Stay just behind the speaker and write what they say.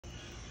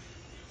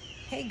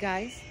Hey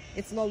guys,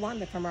 it's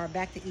Lolanda from our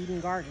Back to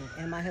Eden garden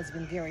and my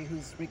husband Gary,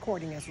 who's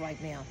recording us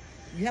right now.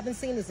 You haven't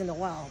seen us in a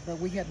while, but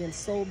we have been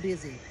so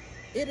busy.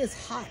 It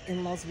is hot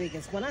in Las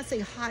Vegas. When I say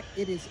hot,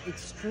 it is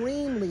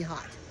extremely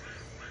hot.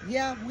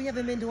 Yeah, we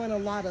haven't been doing a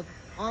lot of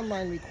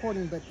online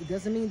recording, but it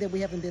doesn't mean that we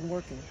haven't been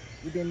working.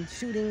 We've been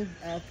shooting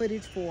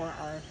footage for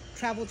our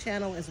travel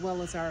channel as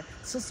well as our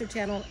sister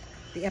channel,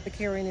 the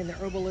Epicurean and the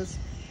Herbalist.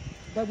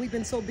 But we've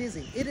been so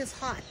busy. It is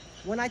hot.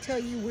 When I tell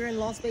you we're in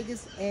Las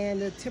Vegas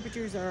and the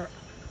temperatures are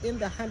in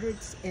the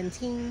hundreds and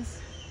teens,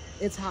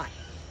 it's hot.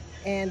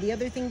 And the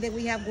other thing that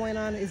we have going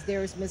on is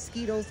there's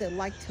mosquitoes that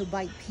like to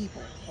bite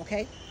people,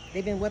 okay?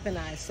 They've been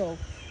weaponized. So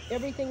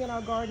everything in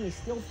our garden is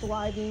still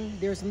thriving.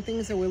 There's some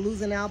things that we're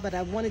losing out, but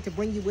I wanted to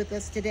bring you with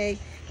us today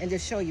and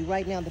just show you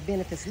right now the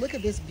benefits. Look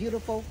at this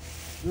beautiful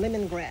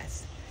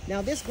lemongrass.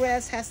 Now this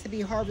grass has to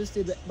be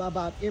harvested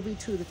about every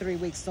 2 to 3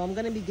 weeks. So I'm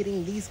gonna be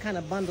getting these kind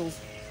of bundles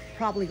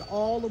probably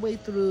all the way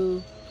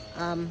through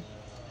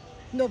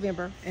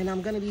November, and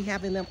I'm going to be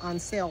having them on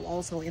sale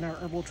also in our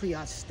Herbal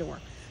Triage store.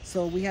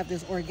 So we have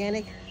this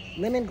organic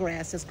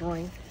lemongrass that's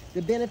growing.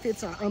 The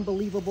benefits are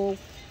unbelievable.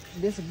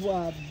 This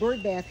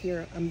bird bath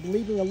here, I'm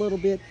leaving a little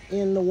bit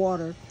in the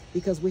water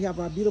because we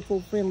have our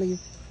beautiful friendly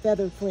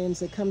feathered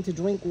friends that come to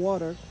drink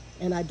water,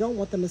 and I don't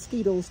want the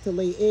mosquitoes to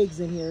lay eggs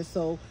in here,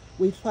 so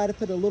we try to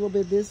put a little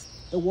bit of this.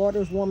 The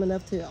water is warm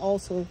enough to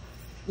also,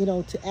 you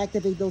know, to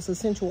activate those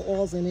essential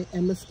oils in it,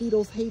 and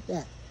mosquitoes hate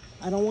that.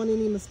 I don't want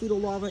any mosquito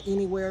larvae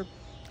anywhere.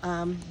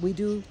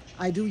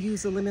 I do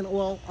use the lemon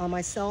oil on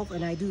myself,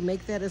 and I do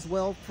make that as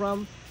well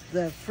from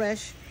the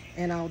fresh,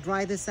 and I'll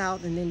dry this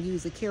out and then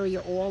use the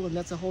carrier oil, and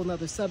that's a whole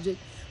nother subject.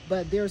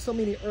 But there are so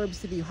many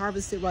herbs to be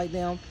harvested right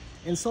now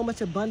and so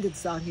much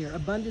abundance out here,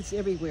 abundance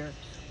everywhere.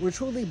 We're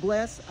truly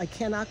blessed. I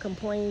cannot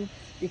complain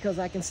because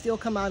I can still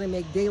come out and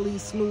make daily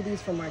smoothies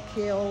from our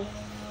kale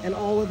and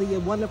all of the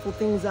wonderful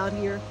things out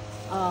here.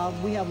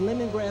 We have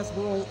lemongrass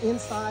growing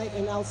inside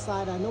and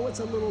outside. I know it's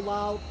a little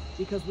loud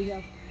because we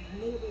have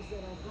neighbors that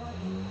are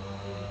gardening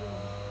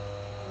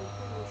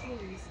and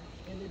trees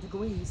in the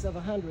degrees of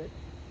 100.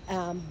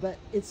 But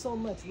it's so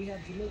much. We have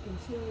Jamaican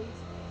cherries,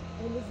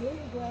 and this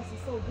lemongrass is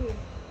so good.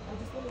 I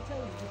just want to tell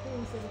you the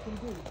things that it can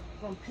do,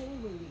 from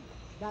pain relief,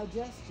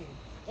 digestion,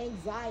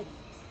 anxiety,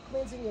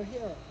 cleansing your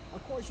hair.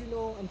 Of course, you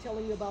know I'm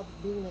telling you about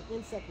being an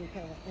insect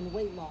repellent and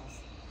weight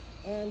loss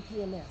and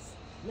PMS.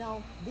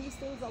 Now, these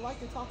things I like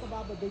to talk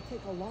about, but they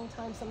take a long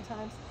time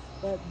sometimes.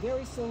 But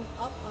very soon,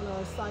 up on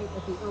our site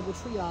at the Herbal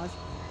Triage,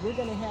 we're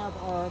going to have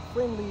our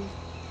friendly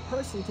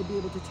person to be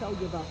able to tell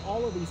you about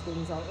all of these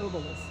things, our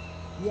herbalist.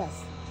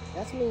 Yes,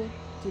 that's me,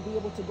 to be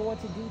able to go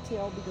into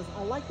detail, because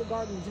I like the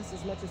garden just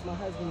as much as my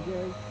husband,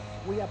 Gary.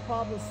 We have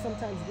problems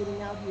sometimes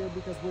getting out here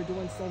because we're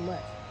doing so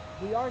much.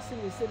 We are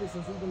senior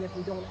citizens, even if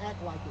we don't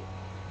act like it.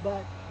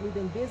 But we've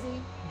been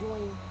busy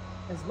doing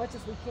as much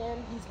as we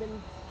can. He's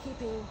been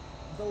keeping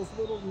those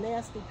little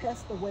nasty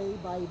pests away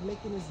by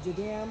making his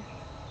jadam.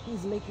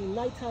 He's making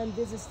nighttime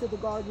visits to the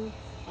garden,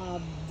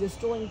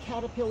 destroying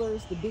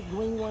caterpillars, the big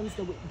green ones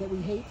that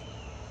we hate.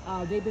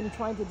 They've been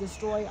trying to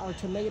destroy our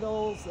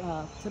tomatoes,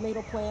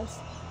 tomato plants.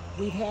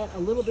 We've had a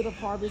little bit of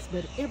harvest,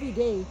 but every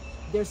day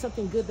there's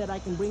something good that I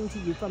can bring to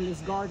you from this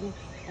garden.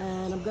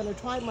 And I'm gonna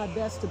try my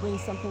best to bring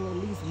something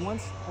at least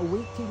once a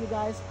week to you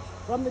guys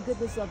from the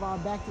goodness of our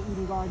Back to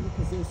Eden garden,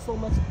 because there's so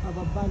much of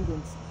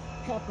abundance,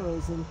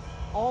 peppers and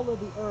all of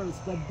the herbs.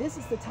 But this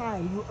is the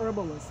time, you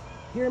herbalists,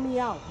 hear me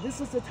out.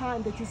 This is the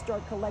time that you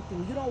start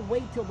collecting. You don't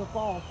wait till the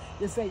fall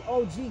to say,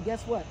 oh gee,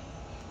 guess what?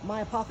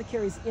 My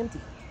apothecary is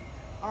empty.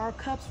 Our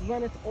cups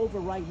runneth over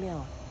right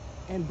now,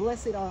 and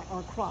blessed are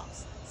our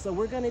crops. So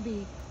we're gonna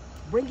be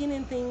bringing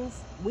in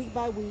things week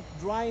by week,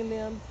 drying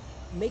them,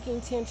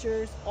 making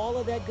tinctures, all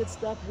of that good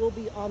stuff will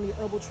be on the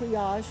Herbal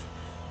Triage.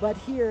 But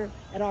here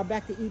at our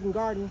Back to Eden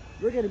garden,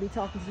 we're gonna be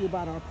talking to you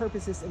about our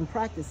purposes and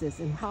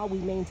practices and how we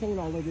maintain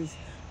all of this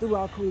through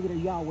our Creator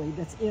Yahweh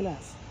that's in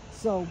us.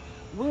 So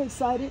we're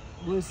excited,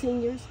 we're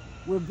seniors,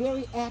 we're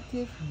very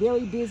active,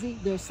 very busy.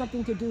 There's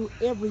something to do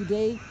every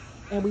day,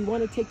 and we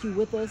want to take you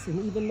with us.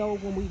 And even though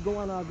when we go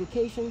on our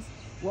vacations,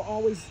 we're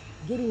always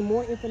getting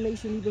more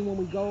information even when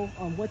we go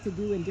on what to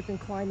do in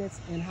different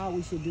climates and how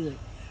we should do it.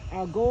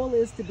 Our goal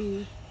is to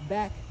be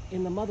back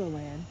in the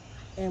motherland,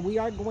 and we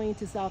are going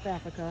to South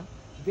Africa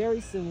very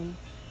soon,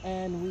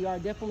 and we are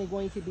definitely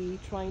going to be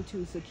trying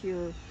to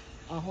secure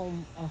a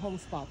home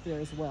spot there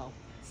as well.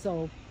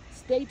 So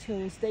stay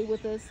tuned, stay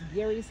with us.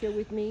 Gary's here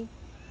with me,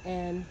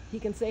 and he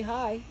can say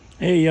hi.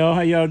 Hey y'all,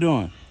 how y'all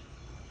doing?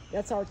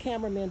 That's our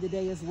cameraman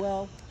today as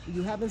well.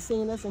 You haven't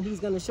seen us, and he's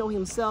going to show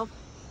himself.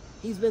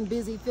 He's been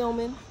busy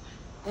filming,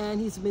 and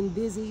he's been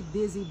busy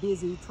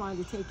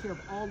trying to take care of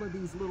all of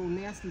these little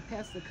nasty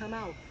pests that come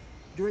out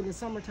during the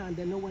summertime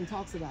that no one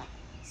talks about.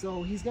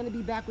 So he's going to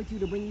be back with you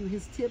to bring you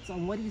his tips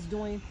on what he's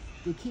doing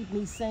to keep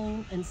me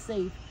sane and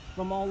safe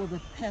from all of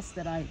the pests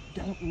that I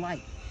don't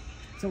like.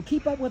 So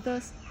keep up with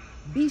us.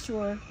 Be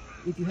sure,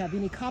 if you have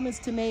any comments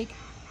to make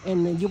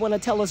and you want to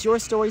tell us your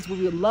stories,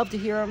 we would love to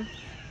hear them.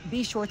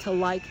 Be sure to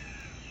like,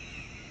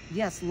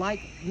 Yes,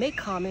 like, make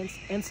comments,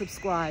 and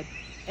subscribe.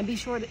 And be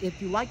sure to,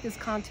 if you like this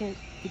content,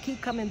 to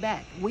keep coming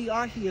back. We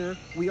are here,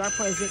 we are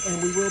present,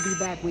 and we will be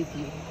back with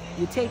you.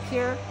 You take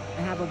care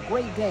and have a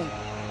great day.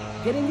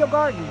 Get in your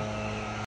garden.